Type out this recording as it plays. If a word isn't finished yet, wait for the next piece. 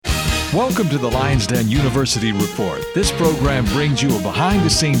Welcome to the Lion's Den University Report. This program brings you a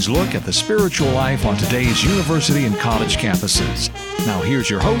behind-the-scenes look at the spiritual life on today's university and college campuses. Now here's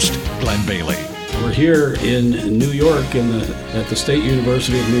your host, Glenn Bailey. We're here in New York at the State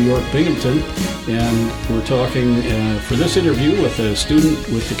University of New York, Binhamton, and we're talking for this interview with a student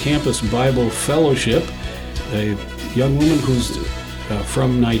with the Campus Bible Fellowship, a young woman who's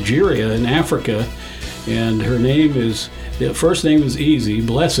from Nigeria in Africa, and her name is, the first name is easy,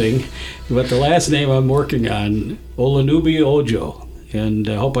 Blessing, but the last name I'm working on, Olunubi-ojo, and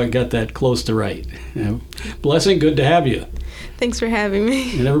I hope I got that close to right. Blessing, good to have you. Thanks for having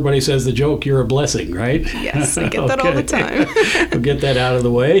me. And everybody says the joke, you're a blessing, right? Yes, I get that all the time. We'll get that out of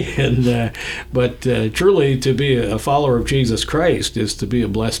the way. But truly, to be a follower of Jesus Christ is to be a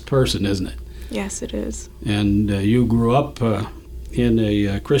blessed person, isn't it? Yes, it is. And you grew up in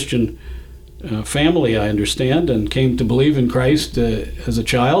a Christian family, I understand, and came to believe in Christ as a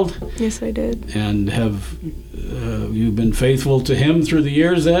child. Yes, I did. And have you been faithful to Him through the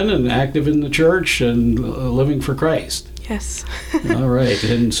years then, and active in the church and living for Christ? Yes. All right.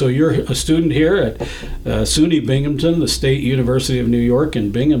 And so you're a student here at SUNY Binghamton, the State University of New York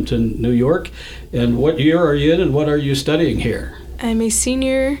in Binghamton, New York. And what year are you in, and what are you studying here? I'm a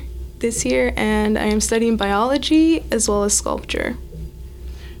senior this year, and I am studying biology as well as sculpture.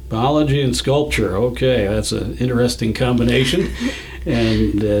 Biology and sculpture. Okay, that's an interesting combination.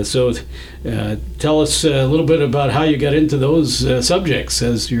 And so tell us a little bit about how you got into those subjects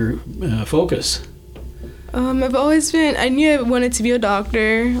as your focus. I knew I wanted to be a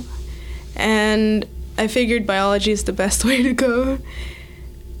doctor, and I figured biology is the best way to go.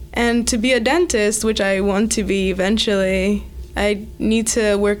 And to be a dentist, which I want to be eventually, I need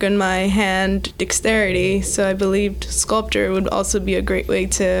to work on my hand dexterity, so I believed sculpture would also be a great way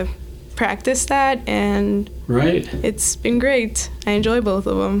to practice that, and right. It's been great. I enjoy both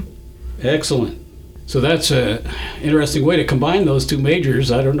of them. Excellent. So that's an interesting way to combine those two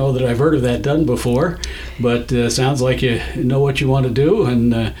majors. I don't know that I've heard of that done before, but sounds like you know what you want to do.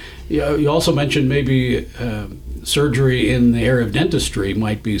 And you also mentioned maybe surgery in the area of dentistry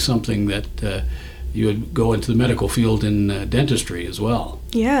might be something that you would go into the medical field in dentistry as well.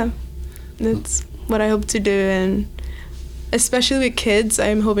 Yeah, that's what I hope to do. And especially with kids,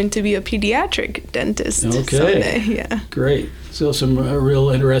 I'm hoping to be a pediatric dentist someday. Yeah. Great. So some real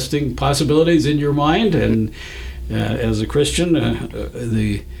interesting possibilities in your mind, and as a Christian,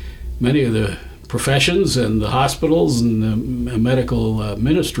 many of the professions and the hospitals and the medical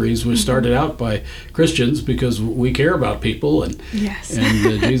ministries were started out by Christians because we care about people, and yes.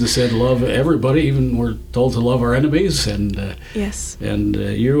 And Jesus said, "Love everybody." Even we're told to love our enemies, and yes. And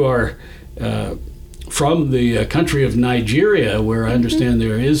you are from the country of Nigeria, where I understand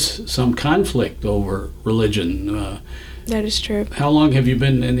there is some conflict over religion. That is true. How long have you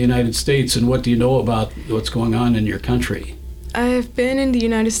been in the United States, and what do you know about what's going on in your country? I've been in the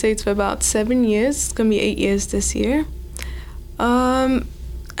United States for about 7 years. It's going to be 8 years this year. I'm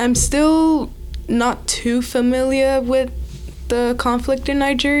still not too familiar with the conflict in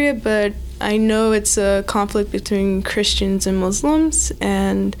Nigeria, but I know it's a conflict between Christians and Muslims,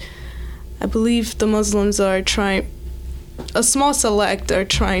 and I believe the Muslims are a small select are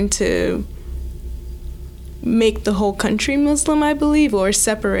trying to make the whole country Muslim, I believe, or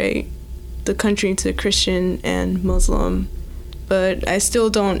separate the country into Christian and Muslim. But I still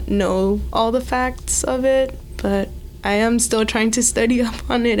don't know all the facts of it, but I am still trying to study up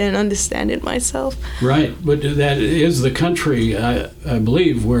on it and understand it myself. Right, but that is the country, I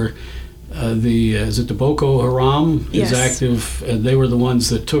believe, where is it the Boko Haram yes. is active, and they were the ones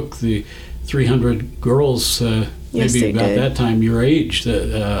that took the 300 girls, yes, maybe about did. that time your age,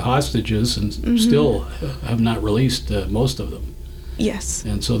 hostages, and mm-hmm. still have not released most of them. Yes.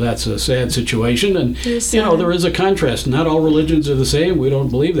 And so that's a sad situation. And, sad. There is a contrast. Not all religions are the same. We don't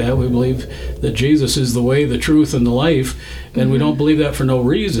believe that. We believe that Jesus is the way, the truth, and the life. And mm-hmm. we don't believe that for no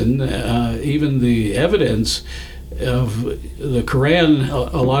reason. Even the evidence of the Quran,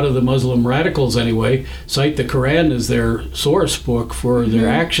 a lot of the Muslim radicals anyway, cite the Quran as their source book for mm-hmm. their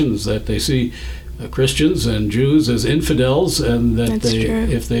actions, that they see Christians and Jews as infidels, and that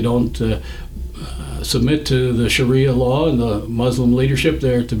if they don't submit to the Sharia law and the Muslim leadership,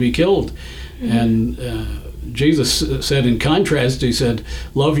 they're to be killed. Mm-hmm. And Jesus said, in contrast, he said,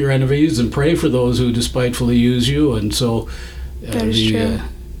 love your enemies and pray for those who despitefully use you. And so the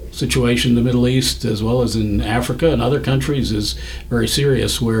situation in the Middle East, as well as in Africa and other countries, is very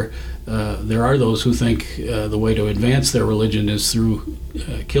serious, where there are those who think the way to advance their religion is through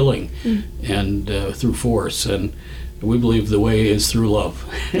killing and through force. And we believe the way is through love.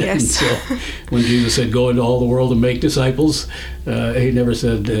 Yes. And so when Jesus said, go into all the world and make disciples, he never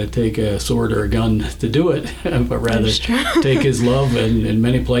said take a sword or a gun to do it, but rather take his love. And in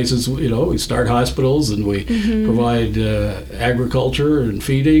many places, we start hospitals and we provide agriculture and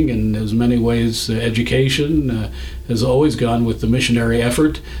feeding, and in many ways education has always gone with the missionary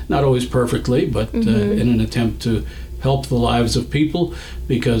effort, not always perfectly, but in an attempt to help the lives of people,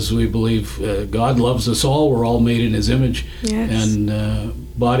 because we believe God loves us all. We're all made in his image. Yes.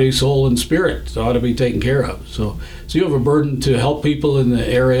 And body, soul, and spirit ought to be taken care of. So you have a burden to help people in the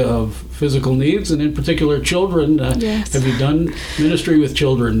area of physical needs, and in particular children. Yes. Have you done ministry with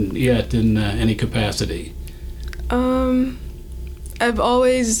children yet in any capacity? I've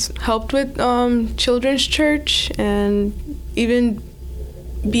always helped with children's church, and even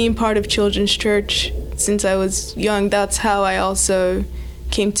being part of children's church since I was young. That's how I also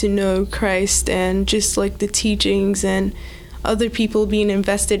came to know Christ, and just like the teachings and other people being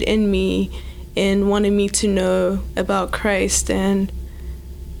invested in me and wanting me to know about Christ. And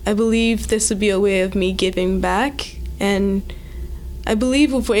I believe this would be a way of me giving back. And I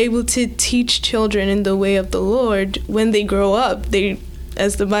believe if we're able to teach children in the way of the Lord, when they grow up, they,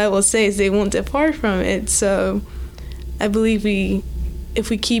 as the Bible says, they won't depart from it. So I believe if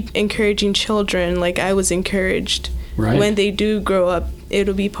we keep encouraging children like I was encouraged, when they do grow up,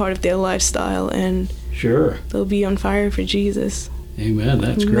 it'll be part of their lifestyle, and sure, they'll be on fire for Jesus. Amen.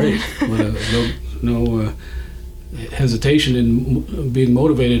 That's great. No hesitation in being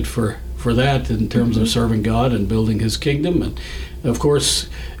motivated for that in terms of serving God and building his kingdom. And of course,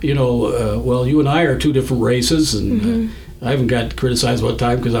 you and I are two different races, and I haven't got criticized one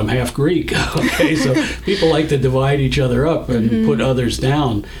time because I'm half Greek. Okay, so people like to divide each other up and put others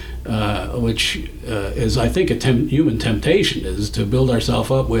down, which is, I think, human temptation, is to build ourselves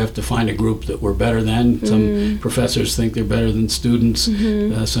up. We have to find a group that we're better than. Some professors think they're better than students.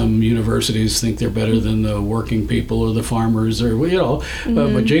 Some universities think they're better than the working people or the farmers, or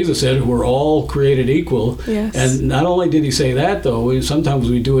but Jesus said we're all created equal. Yes. And not only did he say that, though, sometimes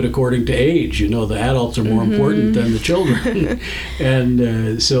we do it according to age. The adults are more important than the children.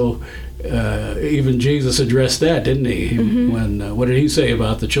 And so even Jesus addressed that, didn't he? When what did he say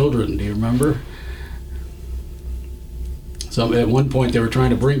about the children? Do you remember? So at one point they were trying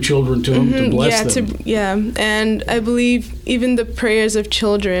to bring children to him to bless them. And I believe even the prayers of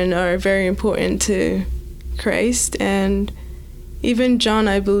children are very important to Christ. And even John,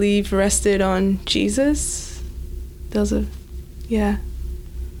 I believe, rested on Jesus.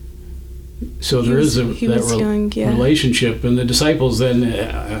 So there is that relationship, and the disciples then,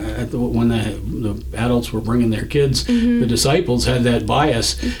 when the adults were bringing their kids, the disciples had that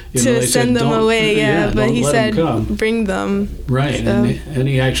bias to send them away. But he said, "Bring them." Right, so. And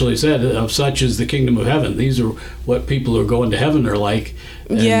he actually said, "Of such is the kingdom of heaven." These are what people who are going to heaven are like.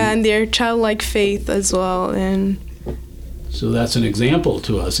 And their childlike faith as well, and. So that's an example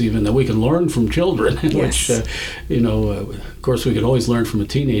to us, even that we can learn from children, yes. Which, of course, we can always learn from a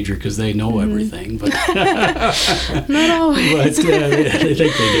teenager because they know everything. But not always. But they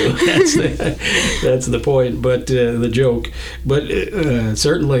think they do. That's the point. But the joke. But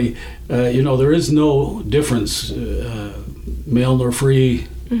certainly, there is no difference, male nor free,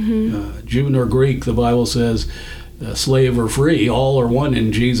 Jew nor Greek. The Bible says, slave or free, all are one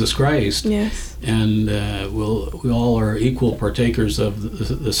in Jesus Christ. Yes. And we all are equal partakers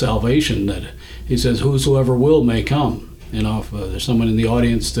of the salvation that he says, whosoever will may come. If there's someone in the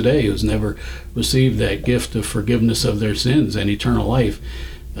audience today who's never received that gift of forgiveness of their sins and eternal life,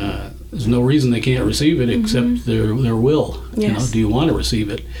 there's no reason they can't receive it except their will. Yes. Do you want to receive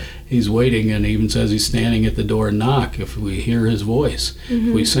it? He's waiting, and he even says he's standing at the door and knock if we hear his voice.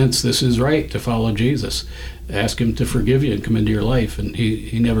 If we sense this is right to follow Jesus, ask him to forgive you and come into your life. And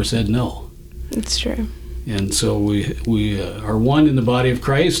he never said no. It's true. And so we are one in the body of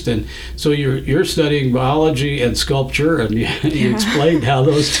Christ. And so you're studying biology and sculpture, and you explained how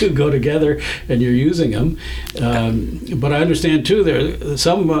those two go together, and you're using them. But I understand too, there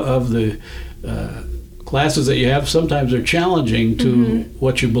some of the classes that you have sometimes are challenging to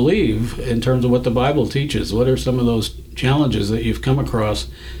what you believe in terms of what the Bible teaches. What are some of those challenges that you've come across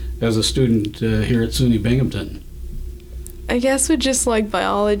as a student here at SUNY Binghamton? I guess with just like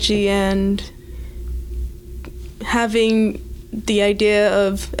biology and having the idea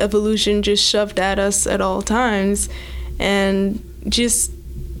of evolution just shoved at us at all times, and just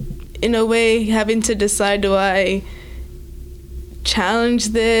in a way having to decide, do I challenge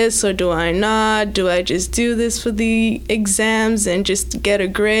this or do I not? Do I just do this for the exams and just get a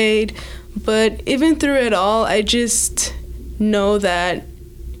grade? But even through it all, I just know that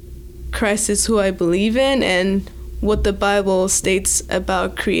Christ is who I believe in, and what the Bible states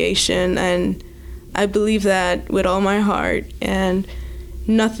about creation, and I believe that with all my heart, and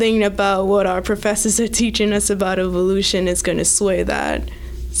nothing about what our professors are teaching us about evolution is going to sway that.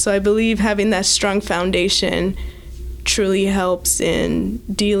 So I believe having that strong foundation truly helps in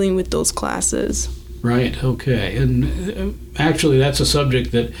dealing with those classes. Right, okay. And actually that's a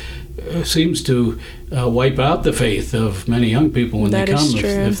subject that seems to wipe out the faith of many young people when they come,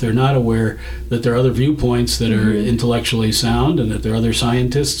 if they're not aware that there are other viewpoints that are intellectually sound and that there are other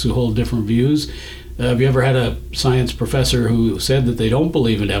scientists who hold different views. Have you ever had a science professor who said that they don't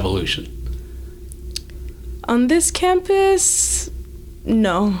believe in evolution? On this campus,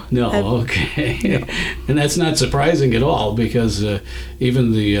 no. No, okay. No. And that's not surprising at all, because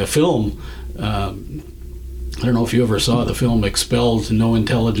even the film, I don't know if you ever saw the film Expelled, No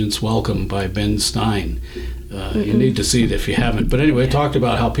Intelligence Welcome by Ben Stein. You need to see it if you haven't. But anyway, it talked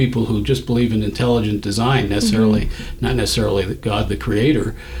about how people who just believe in intelligent design, not necessarily God the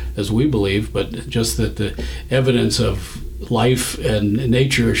creator, as we believe, but just that the evidence of life and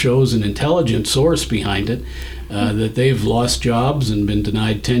nature shows an intelligent source behind it, that they've lost jobs and been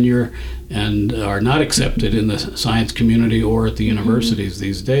denied tenure and are not accepted in the science community or at the universities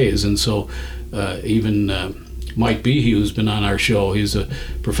these days. And so even Mike Behe, who's been on our show, he's a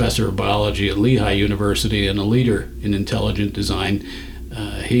professor of biology at Lehigh University and a leader in intelligent design.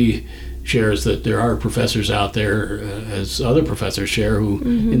 He shares that there are professors out there, as other professors share, who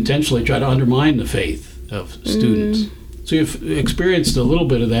intentionally try to undermine the faith of students. So you've experienced a little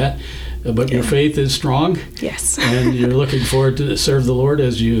bit of that, but your faith is strong. Yes. And you're looking forward to serve the Lord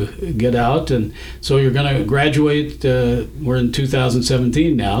as you get out. And so you're going to graduate. We're in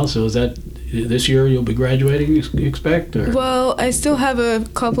 2017 now, so is that this year you'll be graduating, you expect? Or? Well, I still have a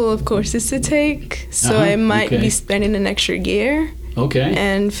couple of courses to take, so I might be spending an extra year. Okay.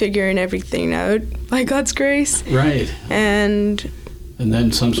 And figuring everything out by God's grace. Right. And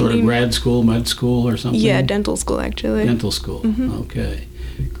then some sort of grad school, med school or something? Yeah, dental school, actually. Dental school. Okay.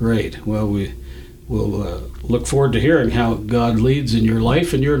 Great. Well, we'll look forward to hearing how God leads in your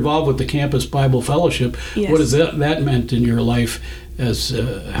life, and you're involved with the Campus Bible Fellowship. Yes. What has that meant in your life? As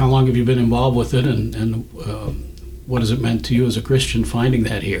how long have you been involved with it, and what has it meant to you as a Christian finding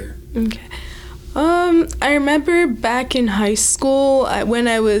that here? Okay. I remember back in high school, when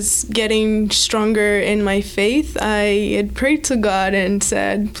I was getting stronger in my faith, I had prayed to God and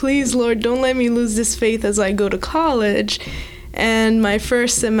said, please, Lord, don't let me lose this faith as I go to college. And my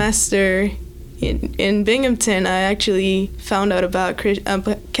first semester in Binghamton, I actually found out about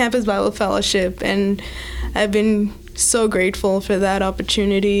Campus Bible Fellowship, and I've been so grateful for that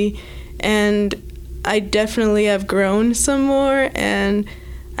opportunity. And I definitely have grown some more, and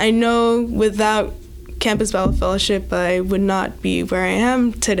I know without Campus Bible Fellowship, I would not be where I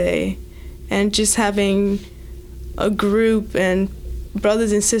am today. And just having a group and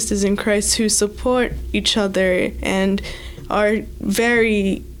brothers and sisters in Christ who support each other and are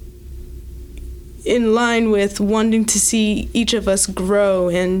very in line with wanting to see each of us grow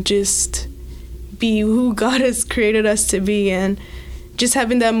and just be who God has created us to be, and just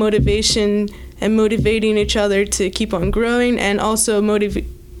having that motivation and motivating each other to keep on growing, and also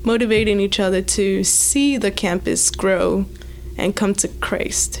motivating each other to see the campus grow and come to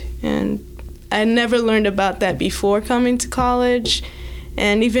Christ. And I never learned about that before coming to college.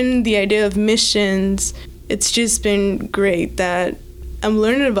 And even the idea of missions, it's just been great that I'm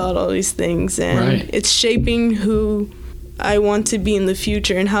learning about all these things, and it's shaping who I want to be in the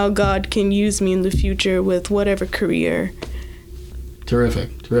future and how God can use me in the future with whatever career.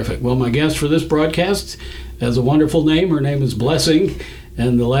 Terrific, terrific. Well, my guest for this broadcast has a wonderful name. Her name is Blessing,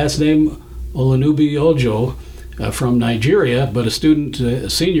 and the last name Olunubi-ojo, from Nigeria, but a student, a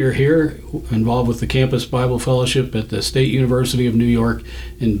senior here, involved with the Campus Bible Fellowship at the State University of New York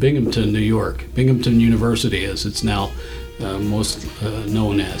in Binghamton, New York. Binhamton University, as it's now most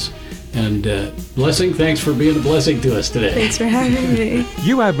known as. And Blessing, thanks for being a blessing to us today. Thanks for having me.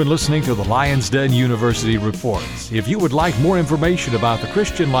 You have been listening to the Lions Den University Reports. If you would like more information about the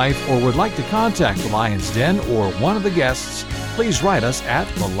Christian life or would like to contact the Lions Den or one of the guests, please write us at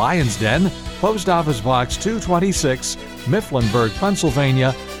the Lions Den, Post Office Box 226, Mifflinburg,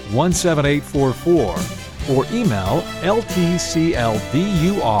 Pennsylvania 17844, or email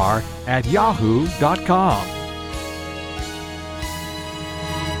ltcldur@yahoo.com.